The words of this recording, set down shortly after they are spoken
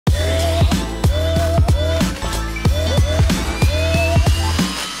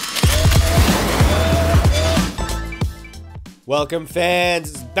Welcome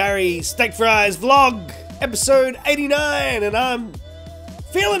fans, it's Barry Steak Fries Vlog, episode 89, and I'm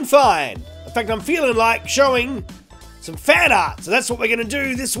feeling fine. In fact, I'm feeling like showing some fan art, so that's what we're going to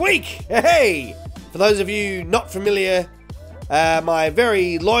do this week. Hey! For those of you not familiar, my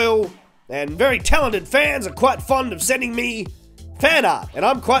very loyal and very talented fans are quite fond of sending me fan art, and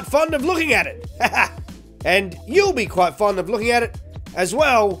I'm quite fond of looking at it. And you'll be quite fond of looking at it as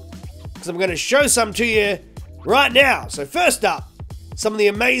well, because I'm going to show some to you right now. So first up, some of the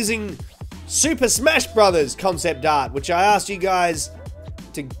amazing Super Smash Brothers concept art, which I asked you guys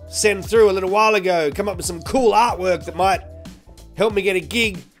to send through a little while ago. Come up with some cool artwork that might help me get a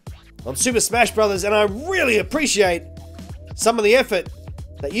gig on Super Smash Brothers, and I really appreciate some of the effort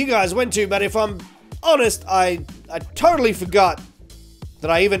that you guys went to, but if I'm honest, I totally forgot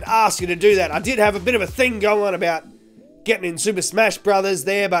that I even asked you to do that. I did have a bit of a thing going on about getting in Super Smash Brothers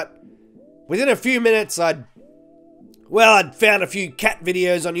there, but within a few minutes I'd found a few cat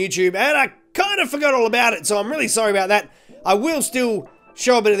videos on YouTube and I kind of forgot all about it, so I'm really sorry about that. I will still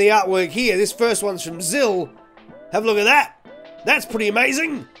show a bit of the artwork here. This first one's from Zill. Have a look at that. That's pretty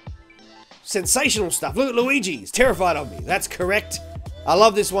amazing. Sensational stuff. Look at Luigi. He's terrified of me. That's correct. I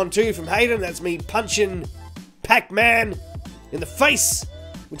love this one too from Hayden. That's me punching Pac-Man in the face,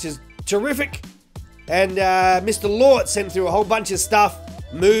 which is terrific. And Mr. Lort sent through a whole bunch of stuff,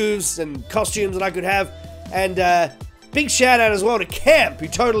 moves and costumes that I could have. And big shout out as well to Camp, who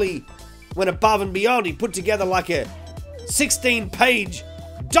totally went above and beyond. He put together like a 16-page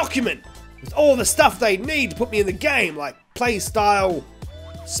document with all the stuff they need to put me in the game, like play style,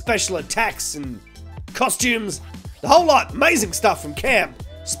 special attacks and costumes, the whole lot. Amazing stuff from Camp.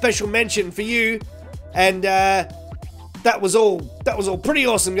 Special mention for you. And that was all pretty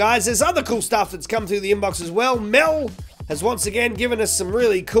awesome, guys. There's other cool stuff that's come through the inbox as well. Mel has once again given us some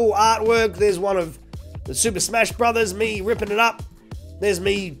really cool artwork. There's one of the Super Smash Brothers, me ripping it up. There's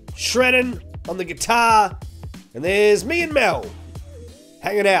me shredding on the guitar. And there's me and Mel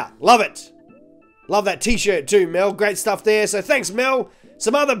hanging out. Love it. Love that t-shirt too, Mel. Great stuff there. So thanks, Mel.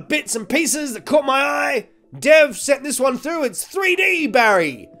 Some other bits and pieces that caught my eye. Dev sent this one through. It's 3D,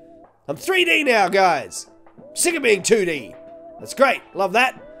 Barry. I'm 3D now, guys. Sick of being 2D. That's great. Love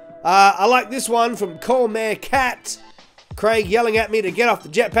that. I like this one from Call Mare Cat. Craig yelling at me to get off the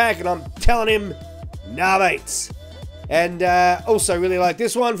jetpack, and I'm telling him, nah, mates. And also really like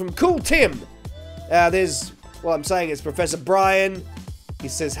this one from Cool Tim. I'm saying it's Professor Brian. He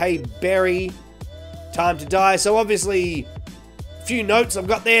says, hey, Barry, time to die. So obviously, a few notes I've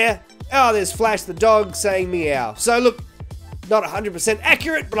got there. Oh, there's Flash the dog saying meow. So look, not 100%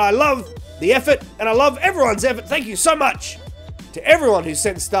 accurate, but I love the effort, and I love everyone's effort. Thank you so much to everyone who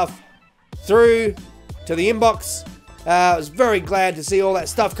sent stuff through to the inbox. I was very glad to see all that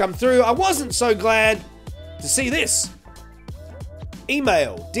stuff come through. I wasn't so glad to see this.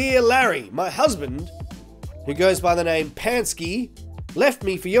 Email, Dear Larry, my husband, who goes by the name Pansky, left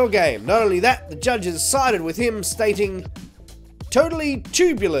me for your game. Not only that, the judges sided with him, stating, totally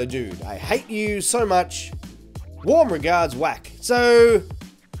tubular, dude. I hate you so much. Warm regards, Whack. So,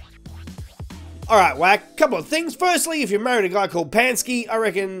 alright, Whack, couple of things. Firstly, if you married a guy called Pansky, I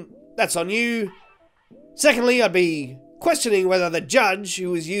reckon that's on you. Secondly, I'd be questioning whether the judge,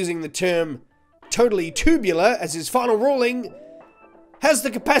 who is using the term totally tubular as his final ruling, has the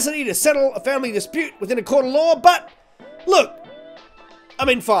capacity to settle a family dispute within a court of law. But, look, I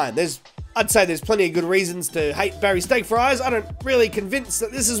mean, fine. I'd say there's plenty of good reasons to hate Barry Steak Fries. I don't really convince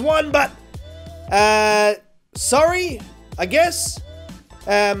that this is one, but, sorry, I guess.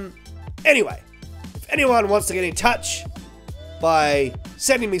 Anyway, if anyone wants to get in touch by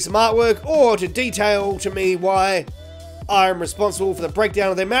sending me some artwork or to detail to me why I am responsible for the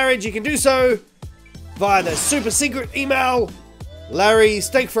breakdown of their marriage, you can do so via the super secret email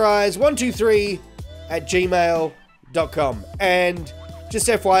larrysteakfries123@gmail.com. And just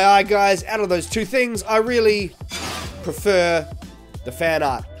FYI, guys, out of those two things, I really prefer the fan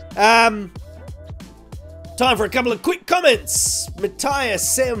art. Time for a couple of quick comments. Matthias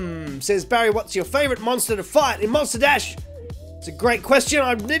Sem says, Barry, what's your favorite monster to fight in Monster Dash? It's a great question.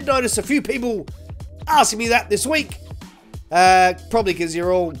 I did notice a few people asking me that this week. Probably because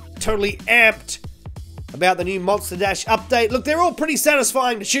you're all totally amped about the new Monster Dash update. Look, they're all pretty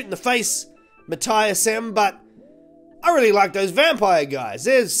satisfying to shoot in the face, Matthias M, but I really like those vampire guys.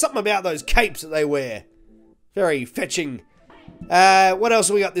 There's something about those capes that they wear. Very fetching. What else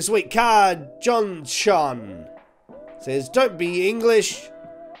have we got this week? John Sean says, don't be English,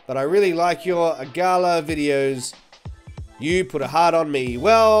 but I really like your Agala videos. You put a heart on me.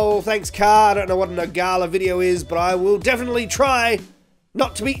 Well, thanks, Car. I don't know what an Agala video is, but I will definitely try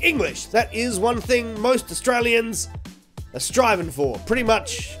not to be English. That is one thing most Australians are striving for pretty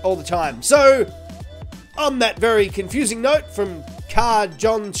much all the time. So, on that very confusing note from Car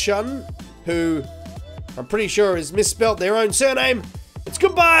Johnson, who I'm pretty sure has misspelt their own surname, it's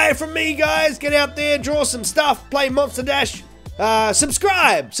goodbye from me, guys. Get out there, draw some stuff, play Monster Dash.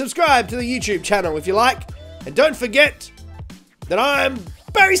 Subscribe to the YouTube channel if you like. And don't forget that I'm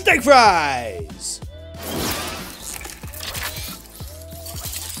Barry Steak Fries.